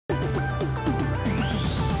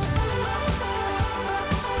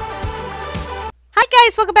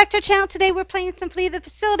Guys, welcome back to our channel. Today we're playing Simply the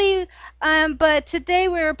Facility, but today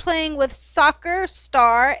we're playing with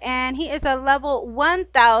SoccerStar, and he is a level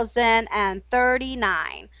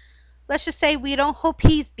 1039. Let's just say we don't hope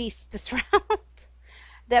he's beast this round.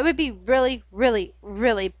 That would be really, really,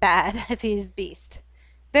 really bad if he's beast.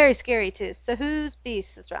 Very scary too. So who's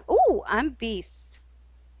beast this round? Ooh, I'm beast.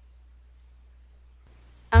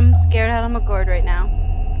 I'm scared out of my gourd right now.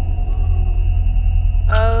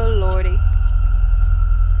 Oh lordy.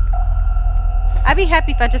 I'd be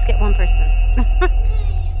happy if I just get one person.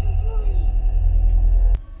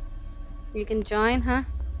 You can join, huh?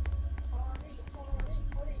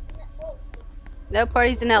 No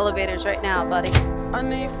parties in elevators right now, buddy. I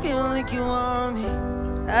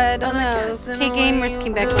don't know. K-Gamers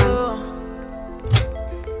came back on.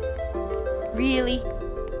 Really?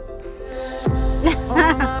 Okay,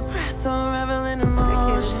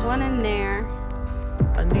 there's one in there.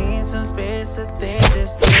 I need some space to think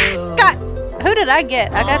this through. God! Who did I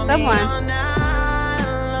get? I got someone.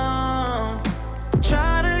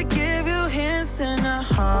 Try to give you hints and a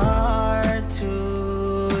heart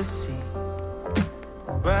to see.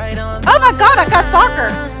 Right on. Oh my God! I got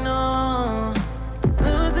soccer.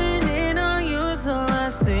 Losing it on you's the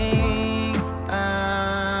last thing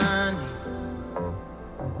I need.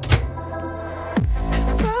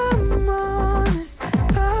 If I'm honest,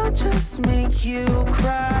 I'll just make you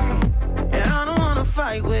cry. And I don't wanna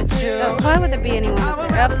fight with you. So why would there be anyone there? Oh,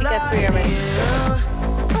 he got 3 already.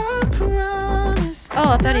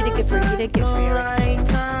 Oh, I thought he did get 3. He did get 3 already.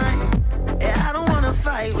 Yeah, I don't wanna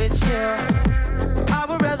fight with you. I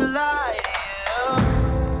would rather lie to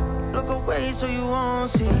you. Look away so you won't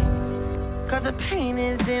see. Cause the pain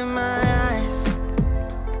is in my eyes.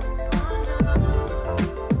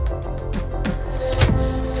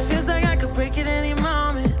 Feels like I could break it any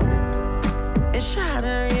moment and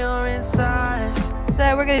shatter your insides.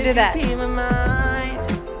 So we're gonna do that. So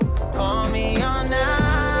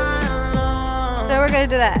we're gonna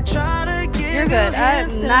do that. You're good.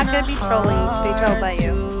 I'm not gonna be trolled by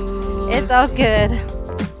you. It's all good.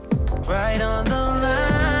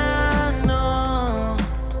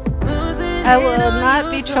 I will not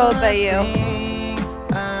be trolled by you.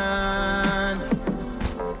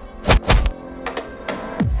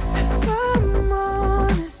 If I'm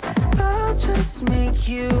honest, I'll just make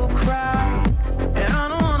you cry. And I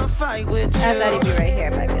don't wanna fight with you. I thought he'd be right here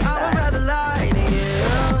by his side.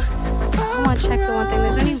 I want to check the one thing.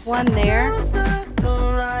 There's only one there.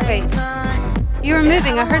 Wait. You were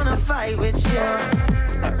moving. I heard something.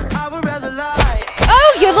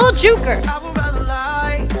 Oh, you little juker.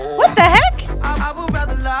 What the heck?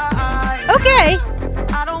 Okay.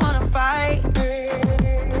 I don't want to fight.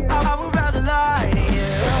 I would rather lie to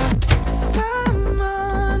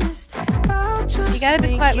you. You gotta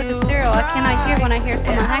be quiet with the cereal. I cannot hear when I hear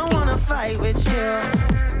someone hacking. I'm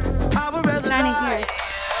trying to hear.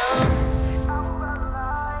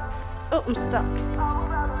 Oh, I'm stuck.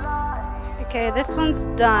 Okay, this one's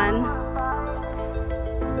done.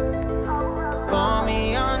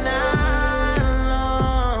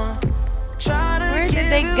 Where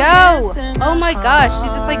did they go? Oh my gosh, she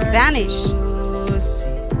just like vanished.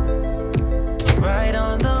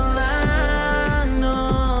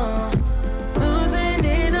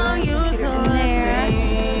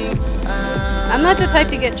 I'm not the type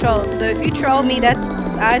to get trolled, so if you troll me,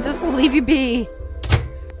 I just will leave you be.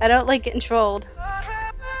 I don't like getting trolled.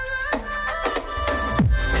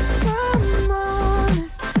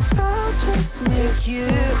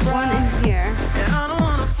 One in here.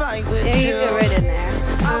 There you go, right in there.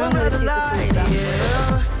 I'm gonna see if this one's done.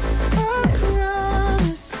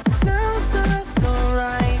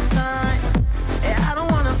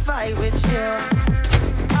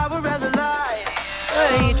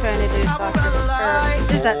 What are you trying to do, soccer?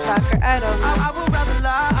 Is that soccer? I don't know.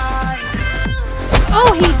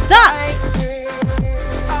 Oh, he ducked!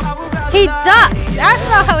 He ducked! That's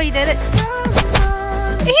not how he did it.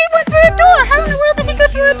 He went through a door! How in the world did he go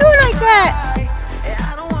through a door like that?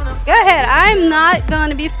 Go ahead. I'm not going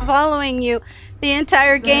to be following you the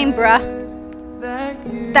entire game, bruh.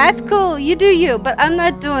 That's cool. You do you, but I'm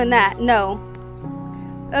not doing that. No.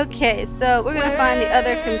 Okay, so we're going to find the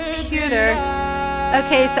other computer.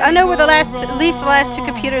 Okay, so I know where at least the last 2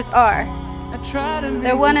 computers are.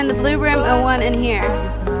 There's one in the blue room and one in here.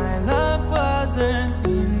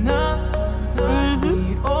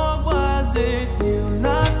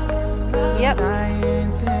 Yep.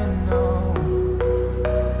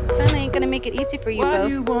 Certainly ain't gonna make it easy for you both.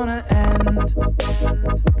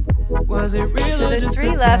 So there's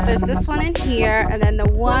 3 left. There's this one in here, and then the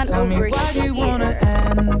one over here.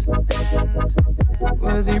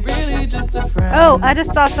 Was he really just a friend? Oh, I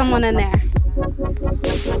just saw someone in there.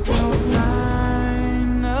 No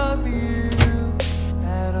sign of you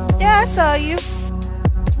at all. Yeah, I saw you.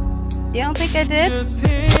 You don't think I did? Just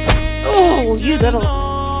Oh, you little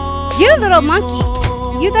monkey.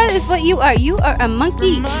 That is what you are. You are a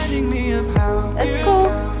monkey. reminding me of how That's you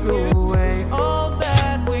cool. threw away all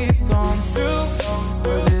that we've gone through.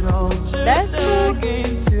 Was it all just That's cool. a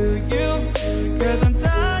game to you? 'Cause I'm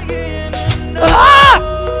dying to know. Ah!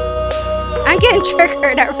 I'm getting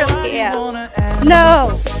triggered. I really am.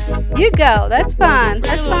 No. You go. That's fine.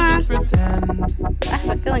 That's fine. I have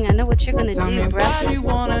a feeling I know what you're gonna do, bro.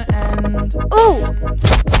 Ooh!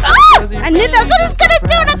 Ah! I knew that's what he's gonna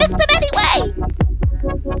do, and I missed him anyway.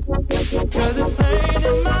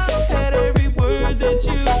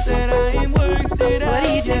 What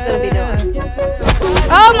are you two gonna be doing?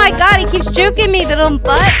 Oh my God! He keeps juking me, little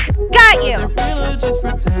butt. Got you.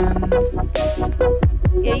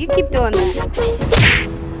 Yeah, you keep doing that.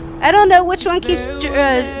 I don't know which one keeps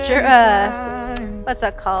what's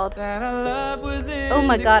that called? Oh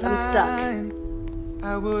my God, I'm stuck.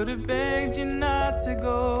 I would have begged you not to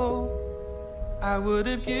go. I would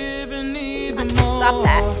have given even more. Stop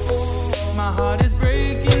that. My heart is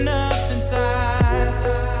breaking up inside.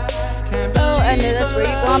 Oh, I knew that's where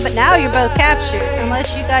you're going, but now you're both captured.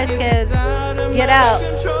 Unless you guys can get out.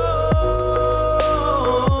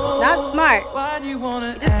 Not smart. You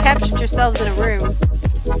just captured yourselves in a room.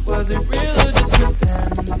 Was it real or just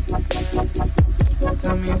pretend?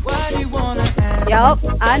 Tell me why you wanna end. Yup,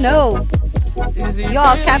 I know.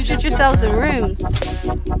 Y'all captured yourselves in rooms.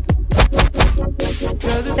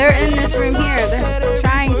 They're in this room here. They're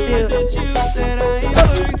trying to... Oh,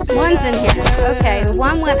 one's in here. Okay,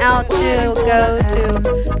 one went out to go to...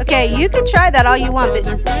 Okay, you can try that all you want, but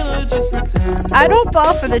I don't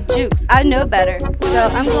fall for the jukes. I know better. So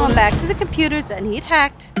I'm going back to the computers that need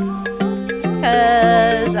hacked.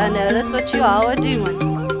 Because I know that's what you all are doing.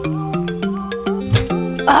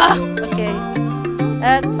 Ah, okay.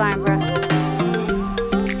 That's fine, bro.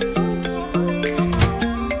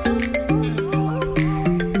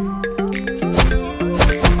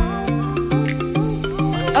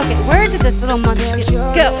 Okay, where did this little monkey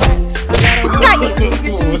go? Got you!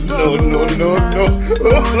 No.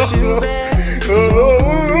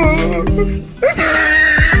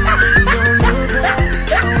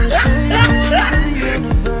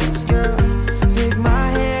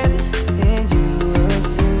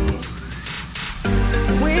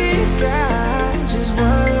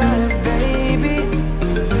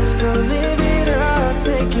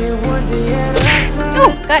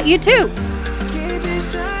 Oh, got you too!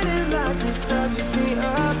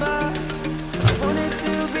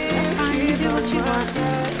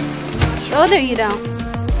 Oh, no, you don't.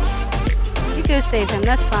 You go save him,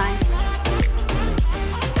 that's fine.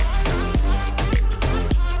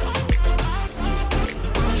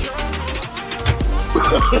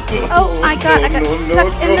 Oh my God, I got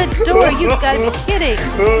stuck in the door. You gotta be kidding.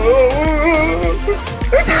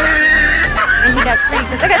 And he got free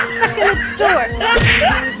because I got stuck in the door.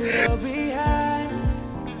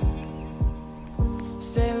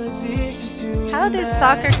 How did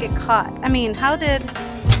Soccer get caught? I mean, how did...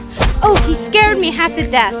 Oh, he scared me half to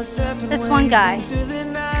death. This one guy.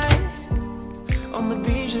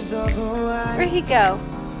 Where'd he go?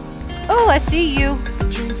 Oh, I see you.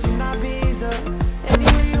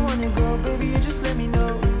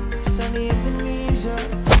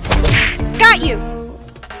 Got you!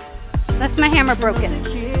 That's my hammer broken.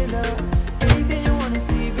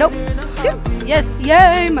 Nope. Yes,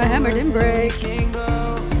 yay, my hammer didn't break.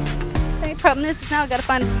 The only problem is now I gotta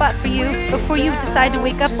find a spot for you before you decide to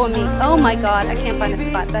wake up on me. Oh my God, I can't find a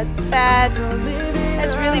spot. That's bad.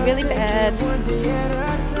 That's really, really bad.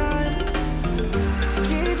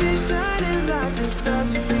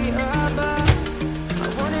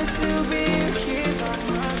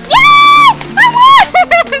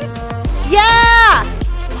 Yeah!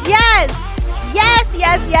 Yes! Yes,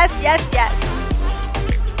 yes, yes, yes, yes.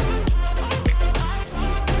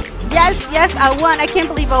 Yes, yes, I won. I can't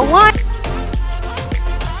believe I won.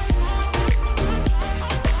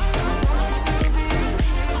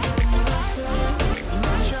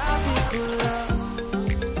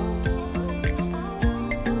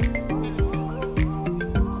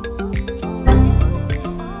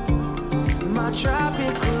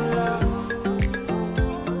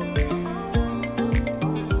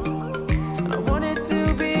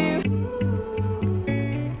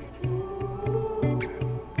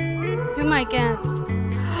 Who am I against?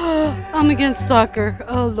 I'm against Soccer.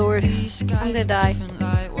 Oh Lord, I'm gonna die.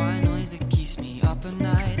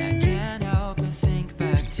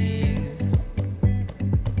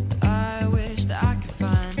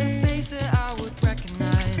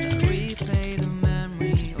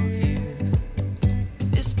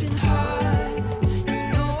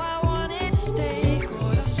 mistake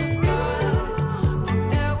or the soft God.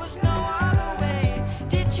 There was no other way.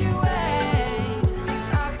 Did you wait? 'Cause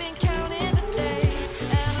I've been counting the days,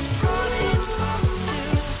 and I'm calling home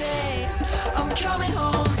to say I'm coming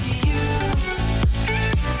home to you.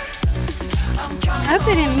 I hope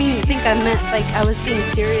they didn't think I meant like I was being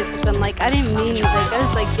serious with them. Like I didn't mean like I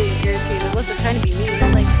was like getting irritated. I wasn't trying to be mean.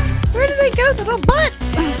 I'm like, where did they go, the little butts?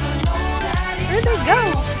 Where'd they go?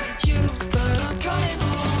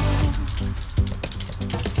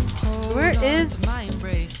 Where is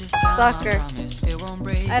Soccer?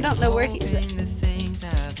 I don't know where he's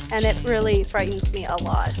at. And it really frightens me a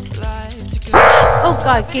lot. Oh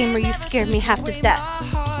god, gamer, you scared me half to death.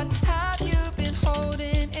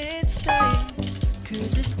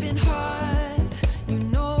 Cause it's been hard. You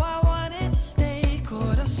know I wanted to stay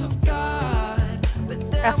caught us off guard, but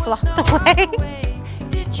I flopped away.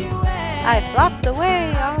 I flopped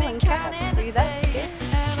away all in caps. Are you that scared?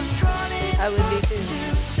 I would be too.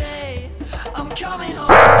 I'm coming home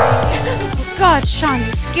to you. God, Sean,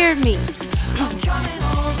 you scared me. I'm coming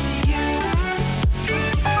home to you.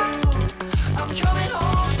 I'm coming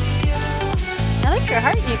home to you. I like your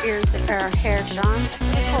heart in your ears or hair, Sean.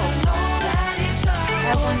 That's cool. I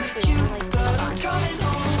have one too. I like this one. I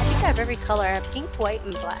think I have every color. I have pink, white,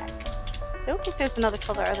 and black. I don't think there's another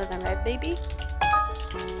color other than red, baby.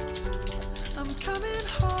 I'm coming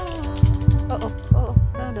home. Oh, no.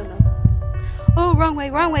 Oh, wrong way.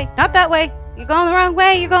 Not that way. You're going the wrong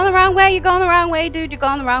way. You're going the wrong way, dude. You're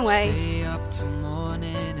going the wrong way. Stay up till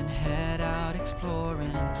morning and head out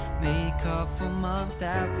exploring. Make up for months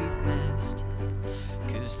that we've missed.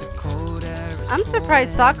 The cold air is I'm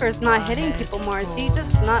surprised soccer is not hitting people more. Is he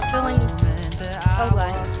just not feeling... Oh,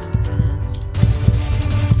 God.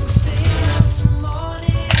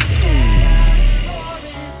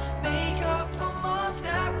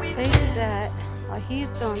 They do that. While he's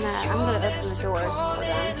doing that, I'm going to open the doors for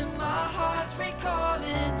them.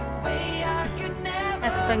 I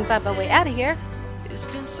have to bring Bubba way out of here. It's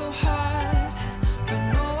been so hard.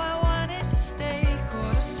 Don't know I wanted to stay.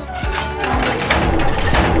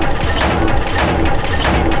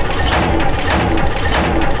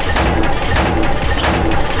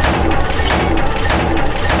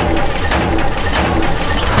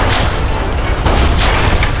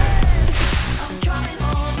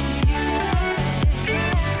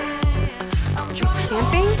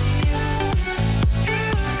 Camping?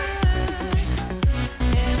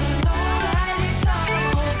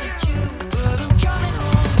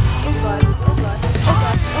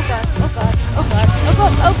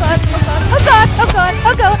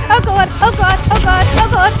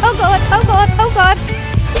 Oh god.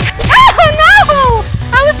 Oh no!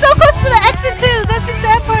 I was so close to the exit too. That's the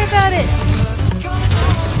sad part about it.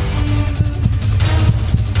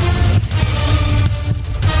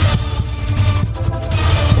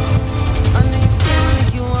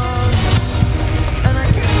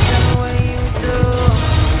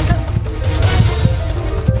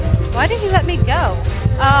 Why did he let me go?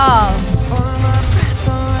 Oh.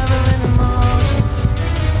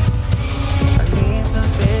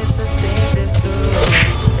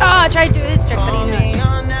 Oh, I tried to do his trick, but he knew it.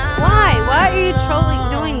 Why? Why are you trolling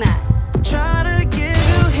doing that?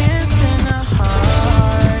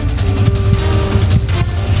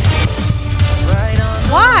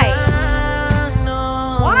 Why?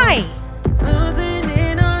 Why?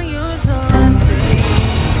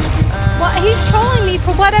 Well, he's trolling me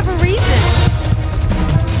for whatever reason.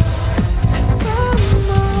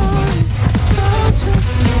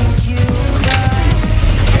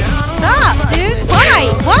 Stop, dude. Why?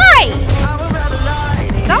 Why?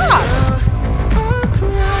 Stop.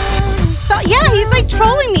 So, yeah, he's like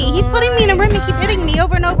trolling me. He's putting me in a room and keep hitting me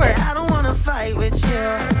over and over. I don't wanna fight with you.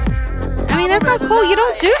 I mean, that's not cool. You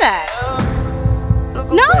don't do that.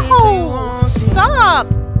 No! Stop!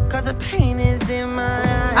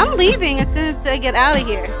 I'm leaving as soon as I get out of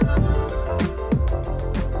here.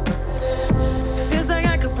 Feels like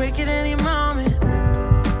I could break it any moment.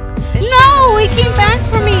 No! He came back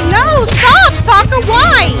for me. No! Stop, Soccer!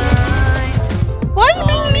 Why? Why are you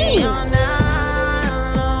being mean?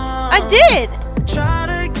 I did.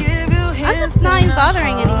 I'm just not even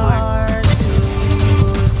bothering anymore.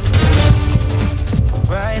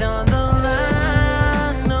 Right on the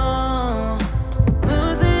line, no.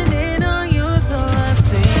 Losing it on you's the last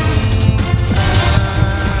thing.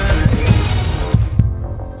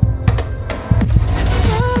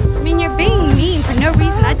 I mean, you're being mean for no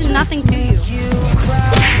reason. I did nothing to you.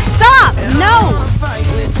 Stop! No! Fight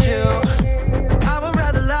with you. I would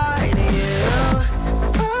rather lie to you.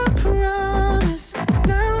 I promise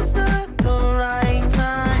now's not the right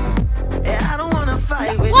time. I don't wanna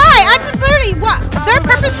fight with you. Why? I just literally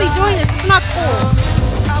seriously doing this. It's not cool.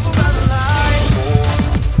 I would rather lie.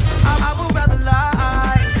 I would rather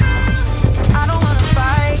lie. I don't wanna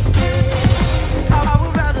fight. I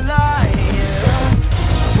would rather lie.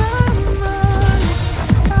 Promise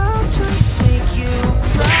I'll just make you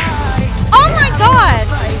cry. Oh my god!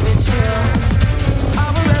 Fight with you. I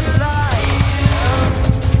would rather lie.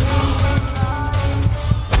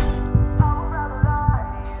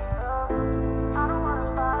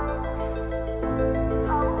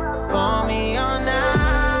 Call me all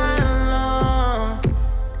night long.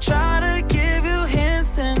 Try to give you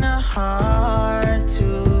hints and a hard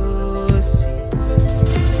to see.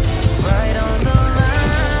 Right on the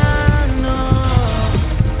line, no.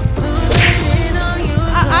 Losing on you.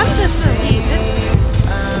 I'm just relieved.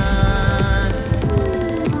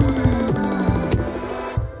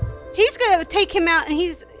 He's gonna take him out and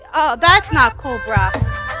he's... Oh, that's not cool, bruh.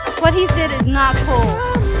 What he did is not cool.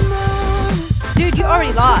 Dude, you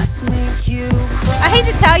already lost. I hate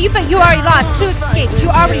to tell you, but you already lost. 2 escapes. You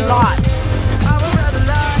already lost.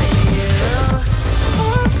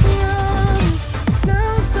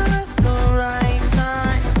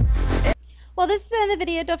 Well, this is the end of the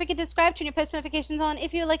video. Don't forget to subscribe, turn your post notifications on.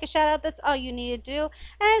 If you would like a shout out, that's all you need to do.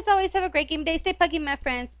 And as always, have a great game day. Stay puggy, my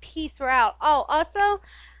friends. Peace. We're out. Oh, also,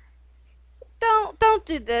 don't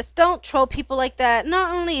do this. Don't troll people like that.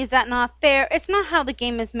 Not only is that not fair, it's not how the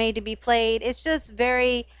game is made to be played. It's just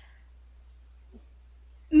very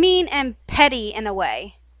mean and petty in a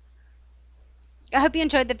way. I hope you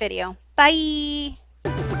enjoyed the video. Bye.